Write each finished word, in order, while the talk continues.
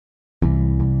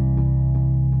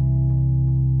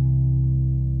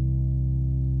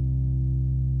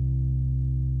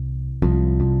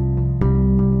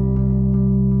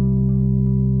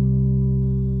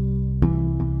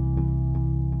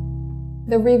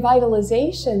The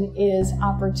revitalization is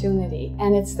opportunity,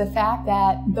 and it's the fact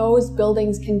that those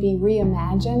buildings can be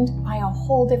reimagined by a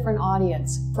whole different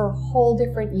audience for whole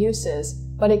different uses,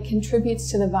 but it contributes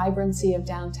to the vibrancy of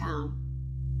downtown.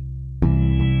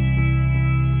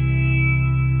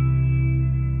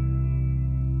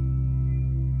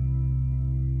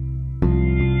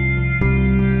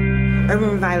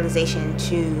 Urban revitalization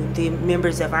to the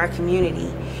members of our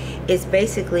community is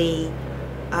basically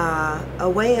a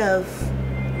way of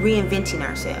reinventing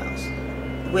ourselves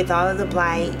with all of the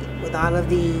blight, with all of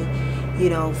the,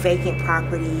 vacant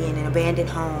property and abandoned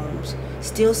homes,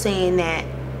 still saying that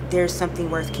there's something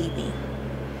worth keeping.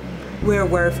 We're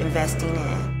worth investing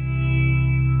in.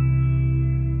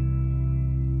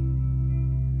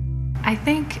 I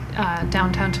think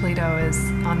downtown Toledo is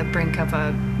on the brink of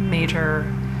a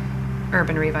major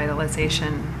urban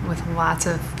revitalization with lots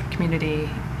of community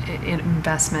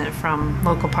investment from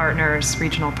local partners,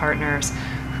 regional partners,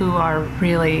 who are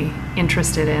really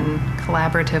interested in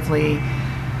collaboratively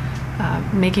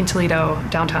making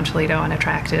downtown Toledo, an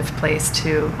attractive place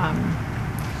to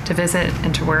visit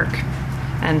and to work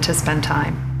and to spend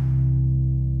time.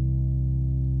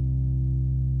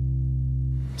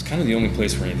 It's kind of the only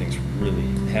place where anything's really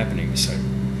happening.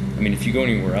 If you go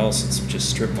anywhere else, it's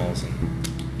just strip malls and,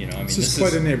 this is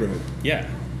quite a neighborhood. Yeah.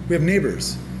 We have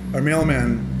neighbors. Our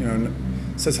mailman,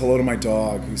 says hello to my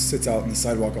dog who sits out on the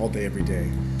sidewalk all day, every day.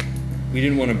 We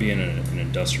didn't want to be in an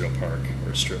industrial park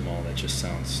or a strip mall. That just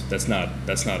sounds, that's not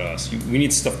us. We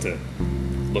need stuff to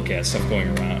look at, stuff going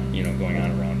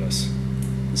on around us,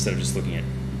 instead of just looking at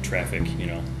traffic,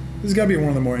 This has got to be one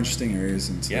of the more interesting areas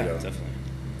in Toledo. Yeah, definitely.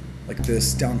 Like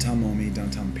this, downtown Momi,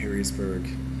 downtown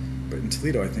Perrysburg. But in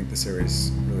Toledo, I think this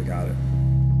area's really got it.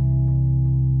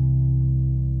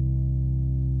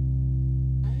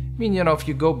 If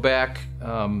you go back,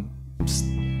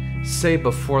 say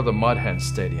before the Mud Hen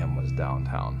Stadium was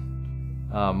downtown,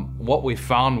 what we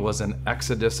found was an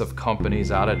exodus of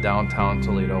companies out of downtown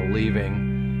Toledo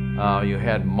leaving. You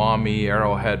had Maumee,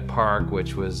 Arrowhead Park,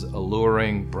 which was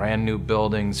alluring, brand new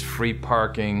buildings, free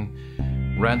parking,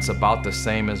 rents about the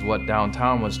same as what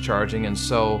downtown was charging, and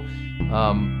so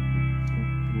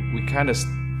we kind of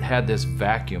had this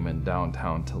vacuum in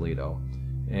downtown Toledo.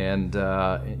 And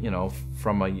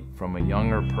from a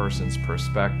younger person's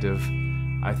perspective,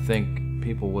 I think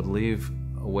people would leave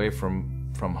away from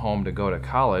home to go to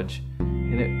college,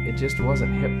 and it just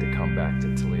wasn't hip to come back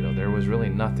to Toledo. There was really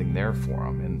nothing there for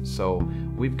them, and so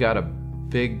we've got a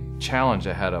big challenge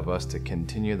ahead of us to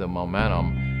continue the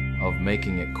momentum of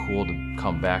making it cool to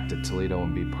come back to Toledo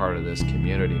and be part of this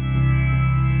community.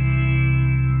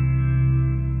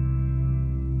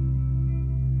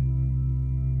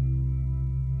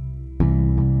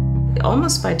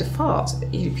 Almost by default,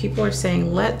 people are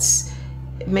saying, let's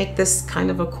make this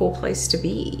kind of a cool place to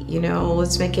be.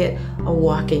 Let's make it a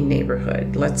walking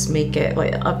neighborhood. Let's make it,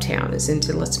 like Uptown is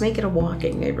into, let's make it a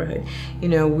walking neighborhood.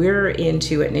 We're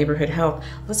into at Neighborhood Health,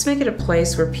 let's make it a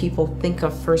place where people think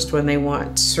of first when they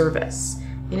want service.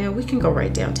 We can go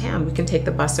right downtown. We can take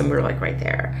the bus and we're like right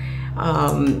there.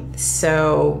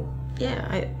 So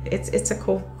yeah, it's a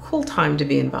cool time to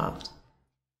be involved.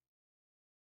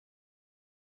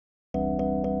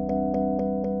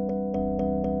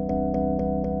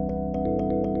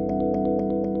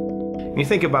 When you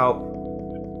think about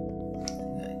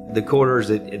the corridors,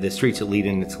 the streets that lead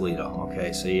into Toledo,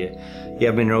 okay, so you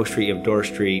have Monroe Street, you have Dorr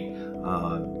Street,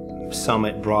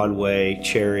 Summit, Broadway,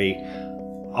 Cherry,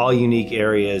 all unique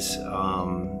areas,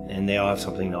 and they all have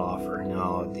something to offer.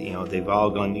 They've all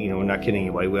gone, we're not kidding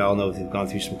anybody, we all know they've gone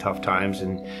through some tough times,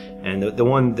 and the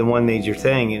one major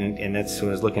thing, and that's what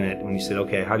I was looking at when you said,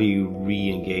 okay, how do you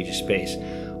re-engage a space?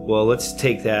 Well, let's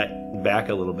take that back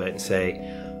a little bit and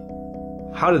say,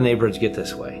 how did neighborhoods get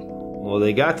this way? Well,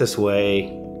 they got this way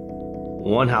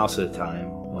one house at a time,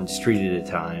 one street at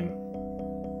a time,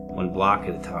 one block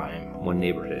at a time, one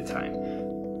neighborhood at a time.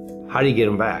 How do you get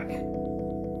them back?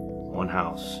 One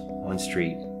house, one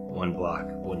street, one block,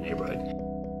 one neighborhood.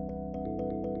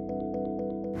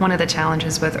 One of the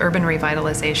challenges with urban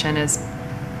revitalization is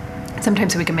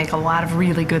sometimes we can make a lot of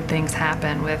really good things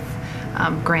happen with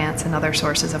grants and other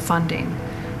sources of funding,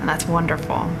 and that's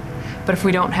wonderful. But if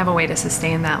we don't have a way to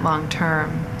sustain that long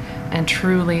term and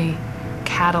truly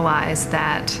catalyze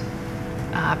that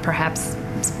perhaps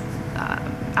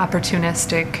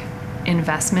opportunistic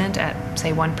investment at,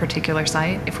 say, one particular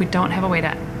site, if we don't have a way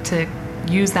to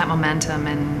use that momentum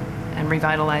and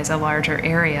revitalize a larger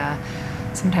area,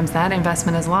 sometimes that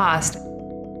investment is lost.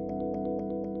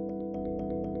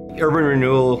 Urban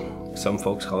renewal, some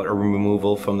folks call it urban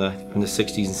removal from the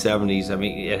 60s and 70s.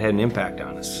 It had an impact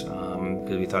on us.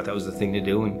 because we thought that was the thing to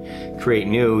do and create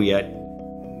new, yet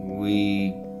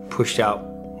we pushed out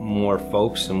more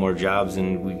folks and more jobs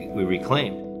than we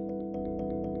reclaimed.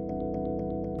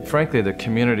 Frankly, the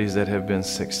communities that have been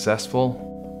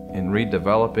successful in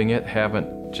redeveloping it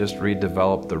haven't just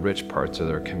redeveloped the rich parts of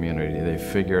their community. They've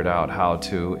figured out how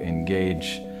to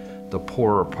engage the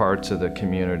poorer parts of the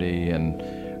community and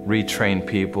retrain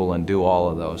people and do all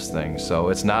of those things. So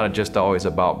it's not just always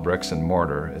about bricks and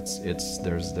mortar.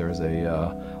 There's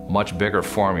a much bigger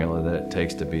formula that it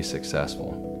takes to be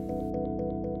successful.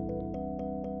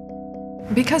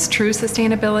 Because true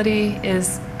sustainability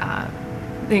is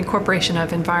the incorporation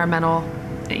of environmental,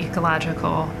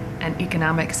 ecological, and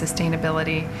economic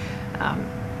sustainability,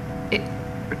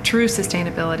 true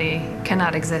sustainability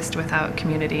cannot exist without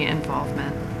community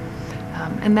involvement.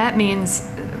 And that means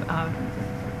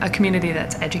a community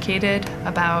that's educated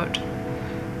about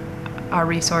our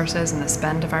resources and the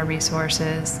spend of our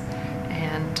resources,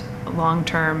 and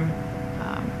long-term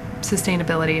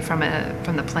sustainability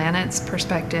from the planet's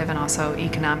perspective, and also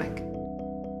economic.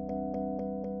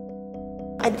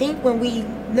 I think when we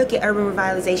look at urban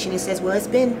revitalization, it says, well, it's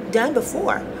been done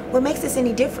before. What makes this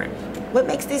any different? What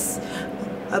makes this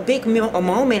a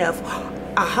moment of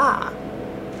aha?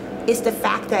 It's the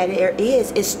fact that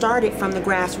it started from the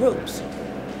grassroots.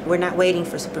 We're not waiting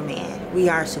for Superman. We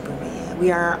are Superman.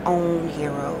 We are our own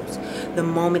heroes. The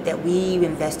moment that we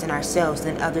invest in ourselves,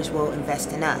 then others will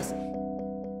invest in us.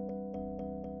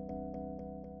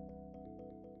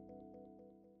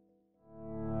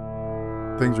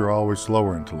 Things are always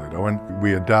slower in Toledo, and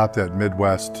we adopt that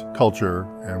Midwest culture,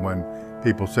 and when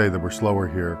people say that we're slower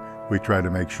here, we try to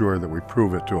make sure that we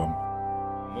prove it to them.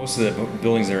 Most of the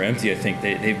buildings that are empty, I think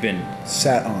they've been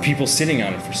Sat on. people sitting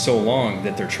on it for so long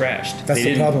that they're trashed. That's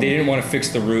the problem. They didn't want to fix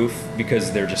the roof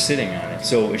because they're just sitting on it.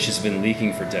 So it's just been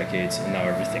leaking for decades, and now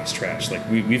everything's trashed. Like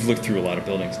we've looked through a lot of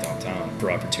buildings downtown for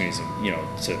opportunities,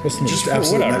 to just for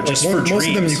whatever, just for dreams. Most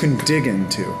of them you can dig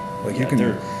into. Like you can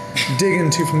dig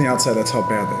into from the outside. That's how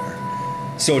bad they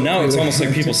are. So now it's almost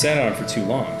like people sat on it for too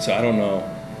long. So I don't know.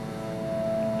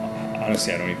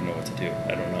 Honestly, I don't even know what to do.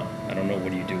 I don't know.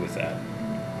 What do you do with that?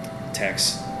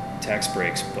 Tax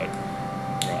breaks, but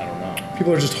I don't know.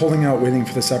 People are just holding out, waiting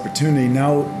for this opportunity.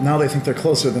 Now they think they're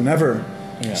closer than ever,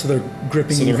 so they're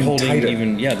gripping even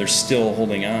tighter. They're still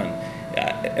holding on.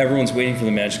 Everyone's waiting for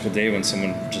the magical day when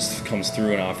someone just comes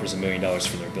through and offers $1 million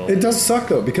for their building. It does suck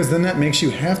though, because then that makes you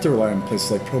have to rely on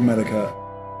places like ProMedica.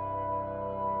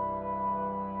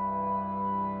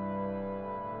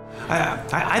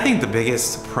 I think the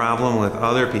biggest problem with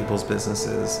other people's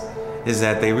businesses is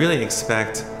that they really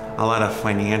expect a lot of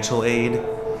financial aid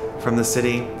from the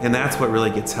city, and that's what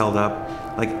really gets held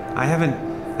up. Like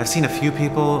I've seen a few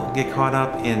people get caught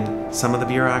up in some of the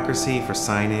bureaucracy for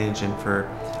signage and for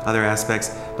other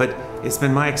aspects, but it's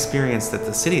been my experience that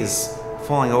the city is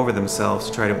falling over themselves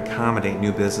to try to accommodate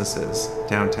new businesses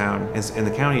downtown, and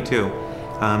the county too.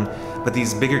 But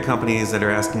these bigger companies that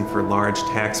are asking for large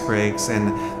tax breaks,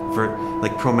 and for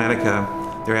like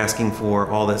ProMedica, they're asking for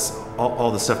all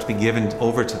the stuff to be given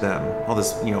over to them, all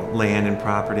this land and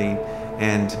property,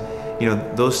 and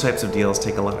those types of deals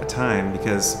take a lot of time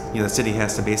because the city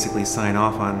has to basically sign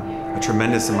off on a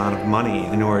tremendous amount of money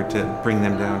in order to bring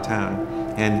them downtown.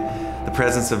 And the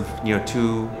presence of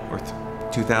 2,000 or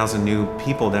 2,000 new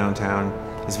people downtown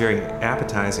is very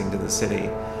appetizing to the city,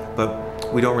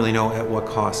 but we don't really know at what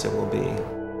cost it will be.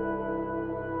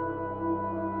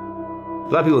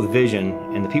 A lot of people with vision,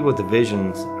 and the people with the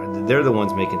visions, they're the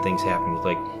ones making things happen.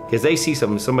 Like, because they see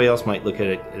something, somebody else might look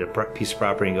at a piece of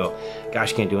property and go,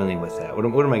 gosh, I can't do anything with that. What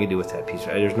am I going to do with that piece?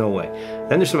 There's no way.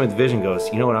 Then there's somebody with vision goes,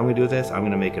 you know what I'm going to do with this? I'm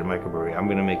going to make it a microbrewery. I'm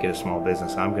going to make it a small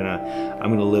business. I'm going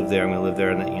to live there. I'm going to live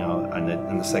there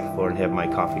on the second floor and have my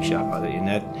coffee shop out there.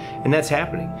 And that's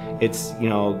happening. It's,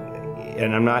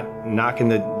 and I'm not knocking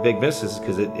the big businesses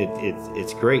because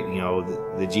it's great.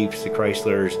 The Jeeps, the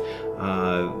Chryslers,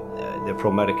 the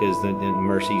ProMedicas, the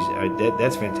Mercies,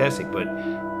 that's fantastic. But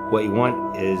what you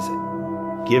want is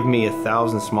give me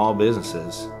 1,000 small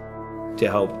businesses to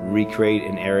help recreate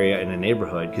an area in a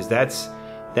neighborhood, because that's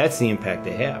the impact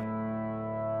they have.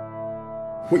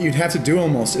 What you'd have to do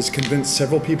almost is convince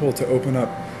several people to open up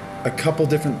a couple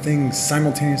different things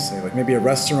simultaneously, like maybe a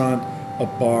restaurant, a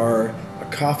bar, a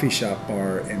coffee shop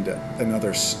bar, and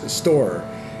another store,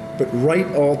 but right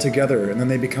all together, and then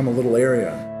they become a little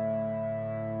area.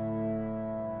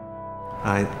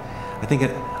 I think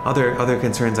other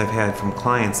concerns I've had from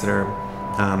clients that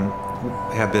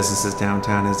have businesses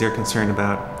downtown is they're concerned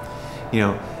about,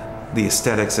 the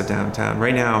aesthetics of downtown.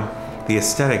 Right now, the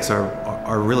aesthetics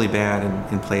are really bad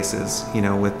in places,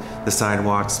 with the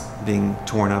sidewalks being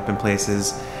torn up in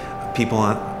places. people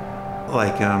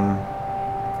like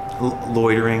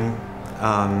loitering,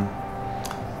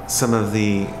 some of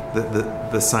the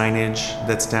signage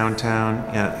that's downtown,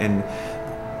 and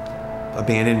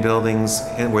abandoned buildings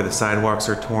and where the sidewalks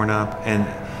are torn up, and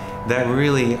that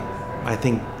really, I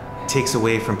think, takes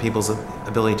away from people's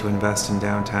ability to invest in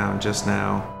downtown just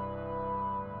now.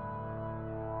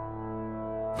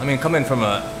 I mean, coming from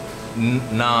a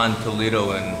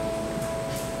non-Toledoan,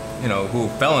 you know, who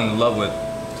fell in love with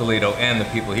Toledo and the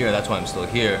people here, that's why I'm still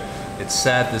here, it's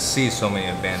sad to see so many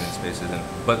abandoned spaces,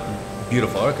 but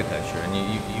beautiful architecture. And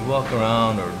you walk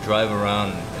around or drive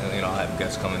around, and, you know, I have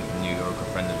guests coming from New York, or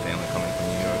friends and family coming from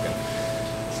New York, and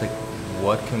it's like,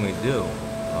 what can we do?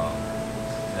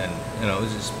 And, you know,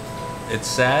 it's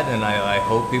sad, and I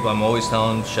hope people, I'm always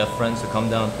telling chef friends to come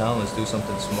downtown, let's do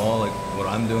something small like what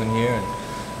I'm doing here,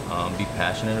 and be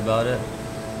passionate about it.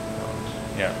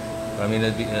 Yeah, but I mean,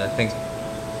 I think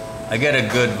I get a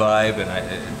good vibe, and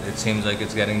it seems like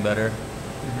it's getting better.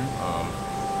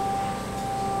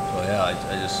 So yeah,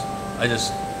 I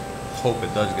just hope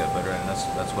it does get better, and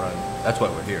that's why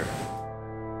we're here.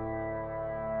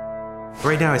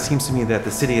 Right now, it seems to me that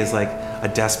the city is like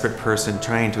a desperate person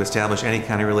trying to establish any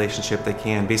kind of relationship they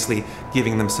can, basically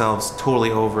giving themselves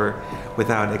totally over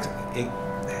without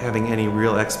having any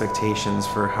real expectations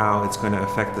for how it's going to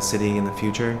affect the city in the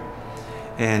future.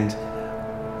 And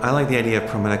I like the idea of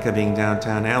Promenica being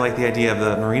downtown, and I like the idea of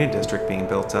the Marina District being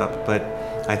built up, but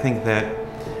I think that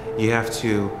you have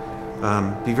to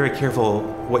be very careful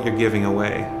what you're giving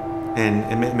away,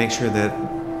 and make sure that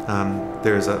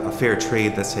there's a fair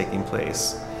trade that's taking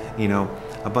place. You know,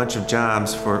 a bunch of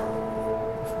jobs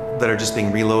that are just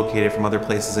being relocated from other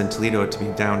places in Toledo to be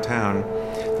downtown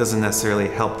doesn't necessarily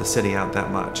help the city out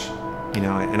that much. You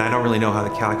know, and I don't really know how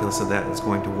the calculus of that is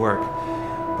going to work,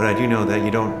 but I do know that you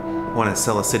don't want to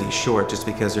sell a city short just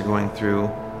because you're going through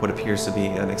what appears to be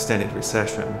an extended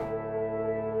recession.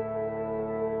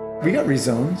 We got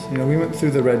rezoned. You know, we went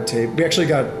through the red tape. We actually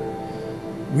got.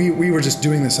 We were just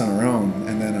doing this on our own,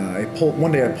 and then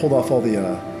one day I pulled off all the,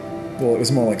 well, it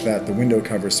was more like that, the window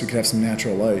covers, so we could have some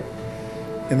natural light.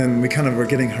 And then we kind of were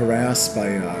getting harassed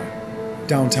by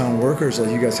downtown workers,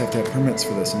 like, you guys have to have permits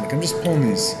for this. I'm like, I'm just pulling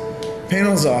these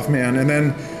panels off, man. And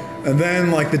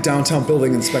then like the downtown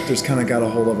building inspectors kind of got a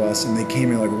hold of us, and they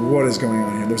came in like, what is going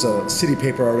on here? There's a city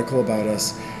paper article about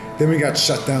us. Then we got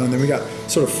shut down, and then we got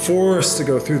sort of forced to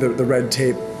go through the red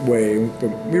tape way. But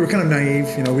we were kind of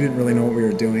naive, you know, we didn't really know what we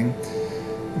were doing.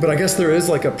 But I guess there is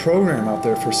like a program out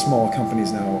there for small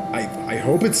companies now. I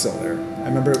hope it's still there. I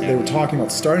remember they were talking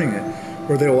about starting it,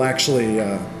 where they will actually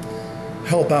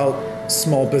help out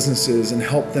small businesses and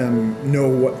help them know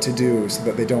what to do so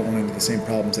that they don't run into the same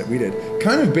problems that we did.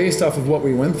 Kind of based off of what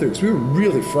we went through, because we were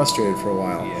really frustrated for a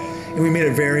while. Yeah. And we made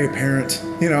it very apparent,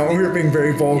 you know, we were being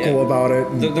very vocal about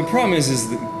it. The problem is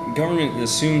the government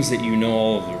assumes that you know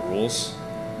all of the rules,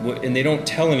 and they don't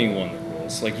tell anyone the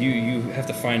rules. Like, you have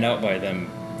to find out by them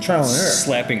trial and error,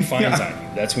 slapping fines on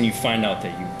you. That's when you find out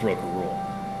that you broke a rule.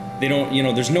 They don't, you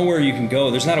know, there's nowhere you can go.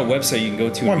 There's not a website you can go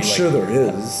to. Well, and I'm be sure like,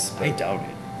 there is. I doubt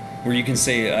it. Where you can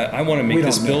say, I want to make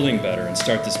this building better and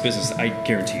start this business. I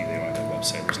guarantee you they don't have that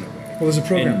website. There's no way. Well, there's a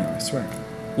program now, I swear.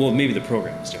 Well, maybe the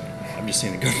program is doing it. I'm just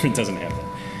saying the government doesn't have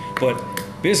that. But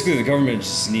basically the government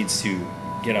just needs to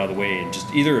get out of the way and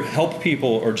just either help people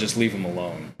or just leave them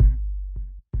alone.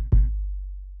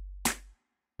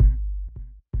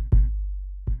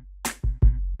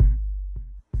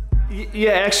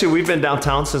 Yeah, actually we've been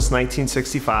downtown since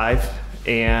 1965,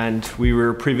 and we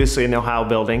were previously in the Ohio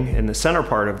building in the center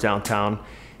part of downtown.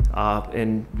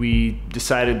 And we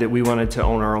decided that we wanted to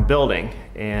own our own building,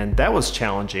 and that was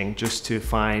challenging, just to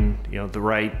find, you know, the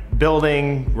right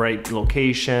building, right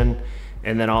location,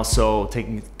 and then also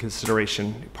taking into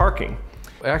consideration parking.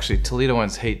 Actually,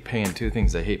 Toledoans hate paying two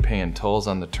things. They hate paying tolls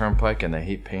on the turnpike, and they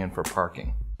hate paying for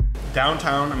parking.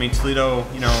 Downtown, I mean, Toledo,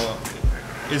 you know,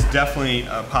 is definitely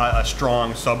a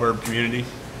strong suburb community.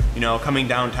 You know, coming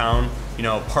downtown, you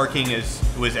know, parking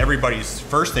was everybody's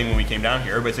first thing when we came down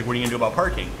here. Everybody's like, what are you gonna do about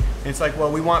parking? And it's like,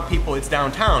 well, we want people, it's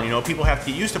downtown, you know, people have to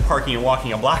get used to parking and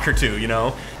walking a block or two, you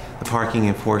know. The parking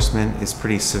enforcement is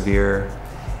pretty severe,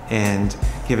 and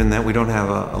given that we don't have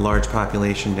a large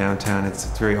population downtown, it's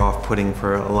very off-putting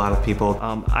for a lot of people.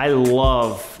 I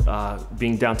love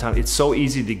being downtown. It's so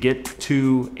easy to get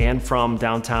to and from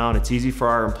downtown. It's easy for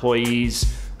our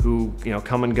employees who, you know,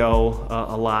 come and go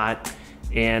a lot.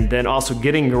 And then also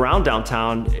getting around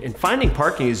downtown and finding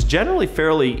parking is generally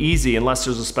fairly easy unless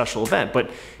there's a special event. But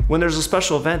when there's a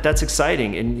special event, that's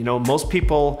exciting. And you know, most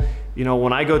people, you know,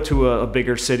 when I go to a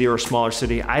bigger city or a smaller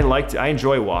city, I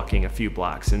enjoy walking a few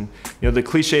blocks. And you know, the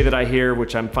cliche that I hear,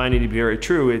 which I'm finding to be very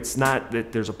true, it's not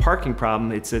that there's a parking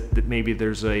problem, it's that maybe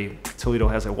Toledo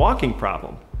has a walking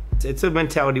problem. It's a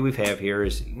mentality we have here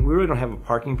is we really don't have a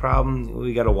parking problem,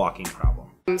 we got a walking problem.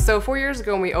 So 4 years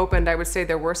ago when we opened, I would say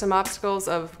there were some obstacles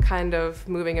of kind of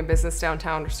moving a business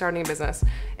downtown or starting a business.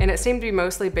 And it seemed to be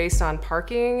mostly based on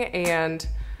parking, and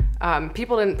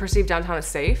people didn't perceive downtown as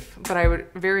safe. But I would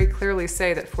very clearly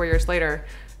say that 4 years later,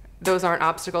 those aren't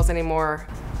obstacles anymore.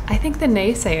 I think the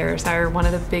naysayers are one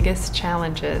of the biggest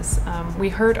challenges. We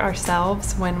hurt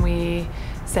ourselves when we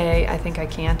say, I think I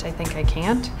can't, I think I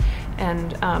can't.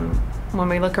 And when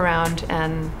we look around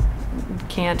and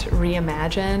can't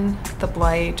reimagine the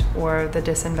blight or the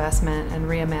disinvestment and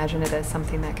reimagine it as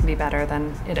something that can be better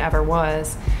than it ever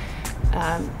was,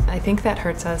 I think that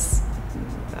hurts us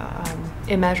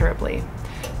immeasurably.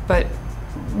 But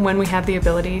when we have the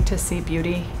ability to see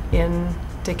beauty in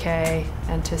decay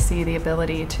and to see the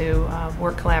ability to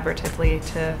work collaboratively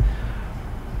to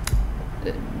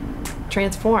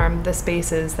transform the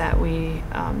spaces that we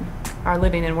are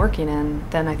living and working in,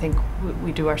 then I think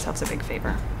we do ourselves a big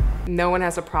favor. No one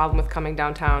has a problem with coming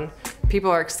downtown. People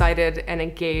are excited and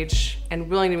engaged and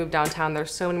willing to move downtown.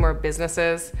 There's so many more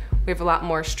businesses. We have a lot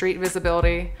more street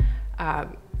visibility,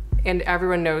 and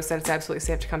everyone knows that it's absolutely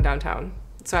safe to come downtown.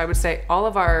 So I would say all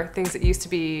of our things that used to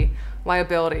be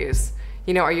liabilities,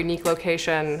 you know, our unique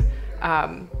location,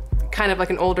 kind of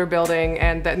like an older building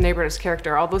and the neighborhood's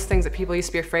character, all those things that people used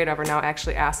to be afraid of are now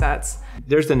actually assets.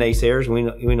 There's the naysayers,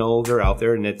 we know they're out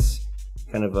there, and it's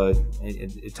kind of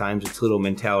at times a Toledo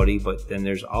mentality, but then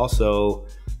there's also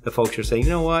the folks who are saying, you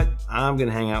know what, I'm going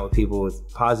to hang out with people with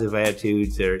positive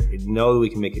attitudes that know that we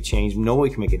can make a change, know we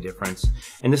can make a difference,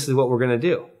 and this is what we're going to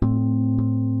do.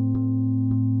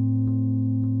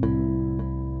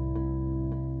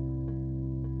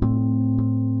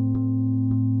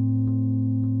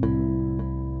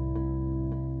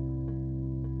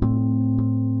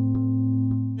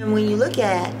 And when you look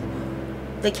at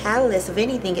the catalyst of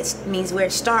anything, it means where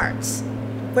it starts.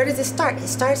 Where does it start? It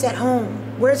starts at home.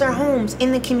 Where's our homes?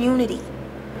 In the community.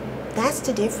 That's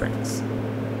the difference.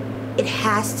 It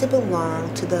has to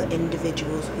belong to the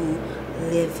individuals who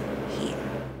live here.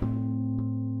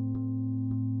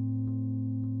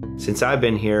 Since I've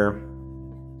been here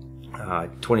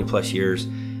 20 plus years,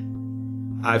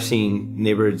 I've seen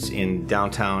neighborhoods in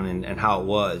downtown and how it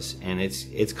was, and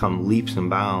it's come leaps and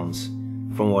bounds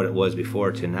from what it was before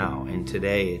to now. And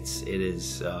today it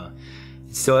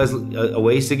still has a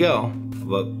ways to go,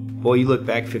 but boy, you look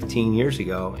back 15 years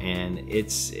ago and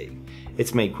it's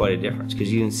made quite a difference,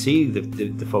 because you didn't see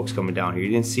the folks coming down here, you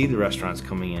didn't see the restaurants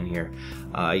coming in here,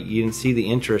 you didn't see the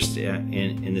interest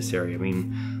in this area. I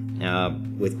mean,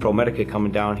 with ProMedica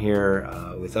coming down here,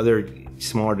 with other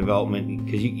smaller development,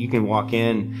 because you can walk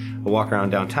in or walk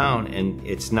around downtown and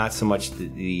it's not so much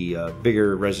the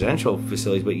bigger residential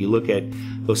facilities, but you look at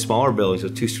those smaller buildings,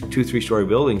 those two, 3-story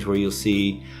buildings where you'll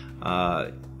see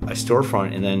a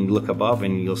storefront, and then look above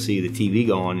and you'll see the TV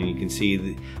going and you can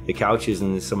see the couches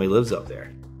and somebody lives up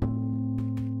there.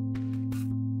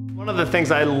 One of the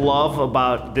things I love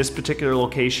about this particular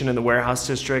location in the warehouse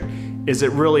district is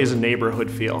it really is a neighborhood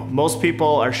feel. Most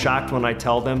people are shocked when I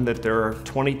tell them that there are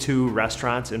 22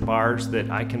 restaurants and bars that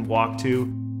I can walk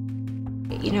to.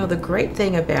 You know, the great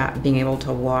thing about being able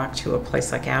to walk to a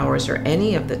place like ours or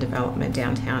any of the development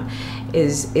downtown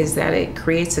is that it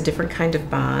creates a different kind of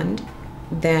bond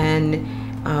than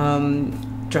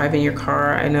driving your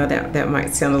car. I know that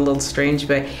might sound a little strange,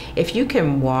 but if you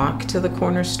can walk to the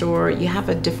corner store, you have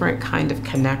a different kind of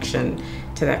connection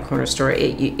to that corner store.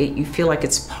 You feel like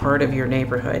it's part of your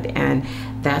neighborhood, and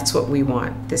that's what we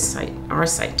want this site, our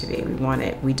site, to be.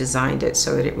 We designed it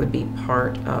so that it would be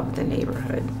part of the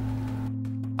neighborhood.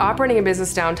 Operating a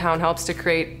business downtown helps to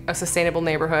create a sustainable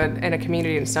neighborhood and a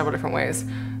community in several different ways.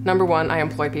 Number one, I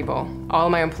employ people. All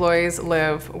of my employees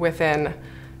live within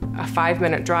a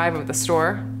 5-minute drive of the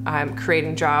store. I'm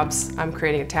creating jobs, I'm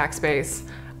creating a tax base,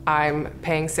 I'm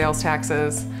paying sales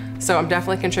taxes, so I'm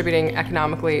definitely contributing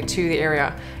economically to the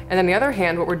area. And on the other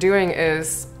hand, what we're doing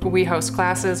is we host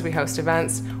classes, we host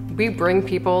events, we bring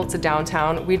people to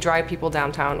downtown, we drive people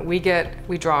downtown, we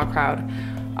draw a crowd.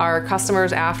 Our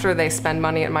customers, after they spend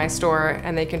money at my store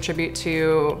and they contribute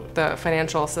to the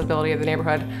financial stability of the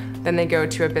neighborhood, then they go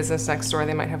to a business next door,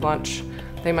 they might have lunch,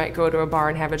 they might go to a bar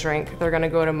and have a drink, they're gonna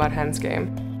go to Mud Hens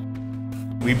game.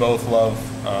 We both love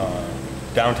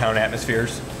downtown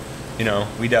atmospheres. You know,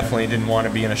 we definitely didn't want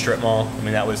to be in a strip mall. I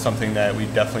mean, that was something that we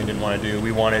definitely didn't want to do.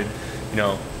 We wanted, you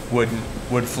know, wood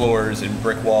floors and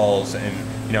brick walls and,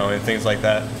 you know, and things like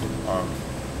that.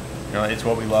 You know, it's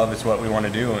what we love, it's what we want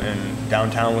to do, and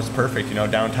downtown was perfect. You know,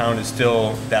 downtown is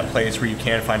still that place where you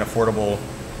can find affordable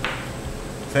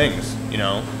things, you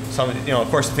know.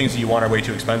 Of course the things that you want are way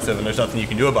too expensive and there's nothing you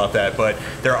can do about that, but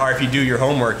there are, if you do your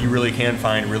homework, you really can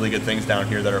find really good things down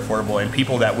here that are affordable and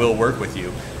people that will work with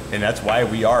you, and that's why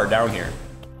we are down here.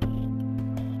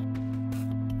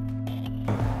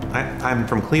 I'm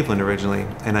from Cleveland originally,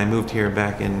 and I moved here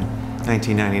back in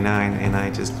 1999, and I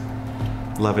just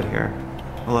love it here.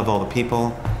 I love all the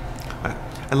people.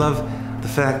 I love the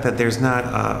fact that there's not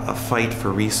a fight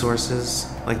for resources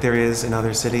like there is in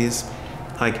other cities.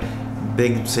 Like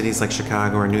big cities like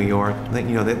Chicago or New York, you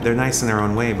know, they're nice in their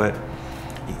own way, but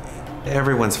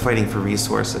everyone's fighting for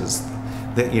resources.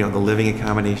 That, you know, the living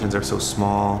accommodations are so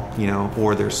small, you know,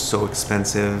 or they're so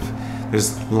expensive.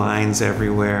 There's lines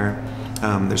everywhere.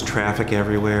 There's traffic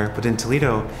everywhere. But in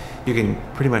Toledo, you can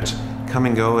pretty much come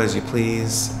and go as you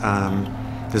please.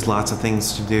 There's lots of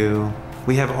things to do.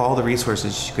 We have all the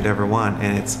resources you could ever want,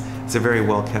 and it's a very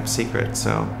well-kept secret.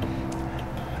 So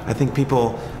I think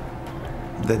people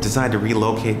that decide to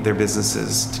relocate their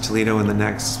businesses to Toledo in the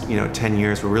next, you know, 10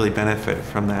 years will really benefit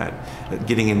from that,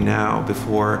 getting in now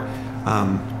before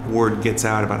word gets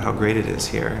out about how great it is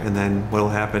here. And then what will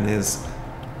happen is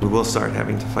we will start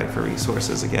having to fight for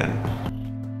resources again.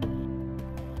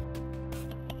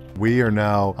 We are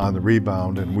now on the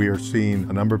rebound, and we are seeing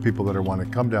a number of people that want to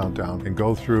come downtown and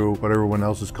go through what everyone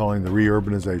else is calling the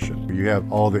reurbanization. You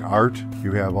have all the art,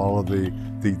 you have all of the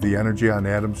energy on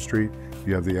Adams Street,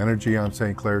 you have the energy on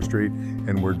St. Clair Street,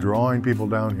 and we're drawing people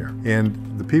down here.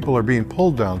 And the people are being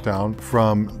pulled downtown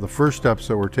from the first steps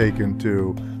that were taken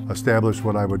to establish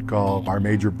what I would call our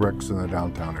major bricks in the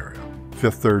downtown area.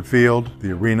 Fifth Third Field,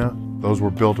 the arena, those were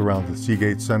built around the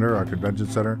Seagate Center, our convention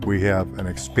center. We have an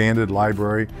expanded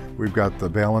library. We've got the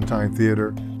Valentine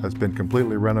Theater that's been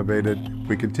completely renovated.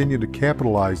 We continue to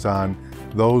capitalize on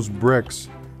those bricks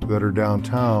that are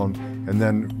downtown, and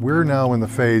then we're now in the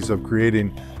phase of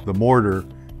creating the mortar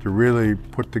to really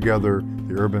put together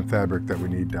the urban fabric that we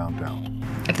need downtown.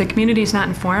 If the community is not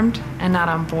informed and not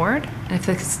on board, and if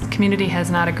the community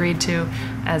has not agreed to,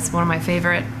 as one of my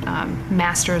favorite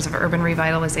masters of urban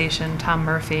revitalization, Tom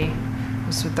Murphy,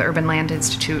 who's with the Urban Land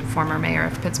Institute, former mayor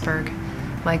of Pittsburgh,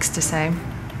 likes to say,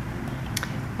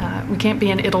 we can't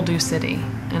be an it'll-do city.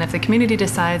 And if the community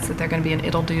decides that they're going to be an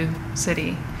it'll-do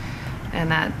city,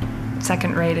 and that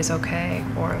second rate is okay,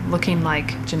 or looking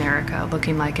like Generica,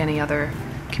 looking like any other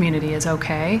community is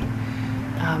okay,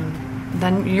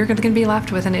 then you're going to be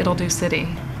left with an it'll-do city.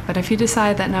 But if you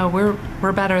decide that no,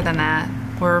 we're better than that,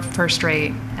 we're first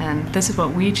rate, and this is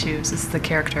what we choose, this is the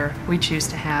character we choose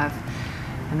to have,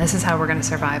 and this is how we're going to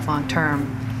survive long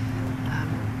term,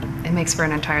 it makes for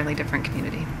an entirely different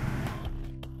community.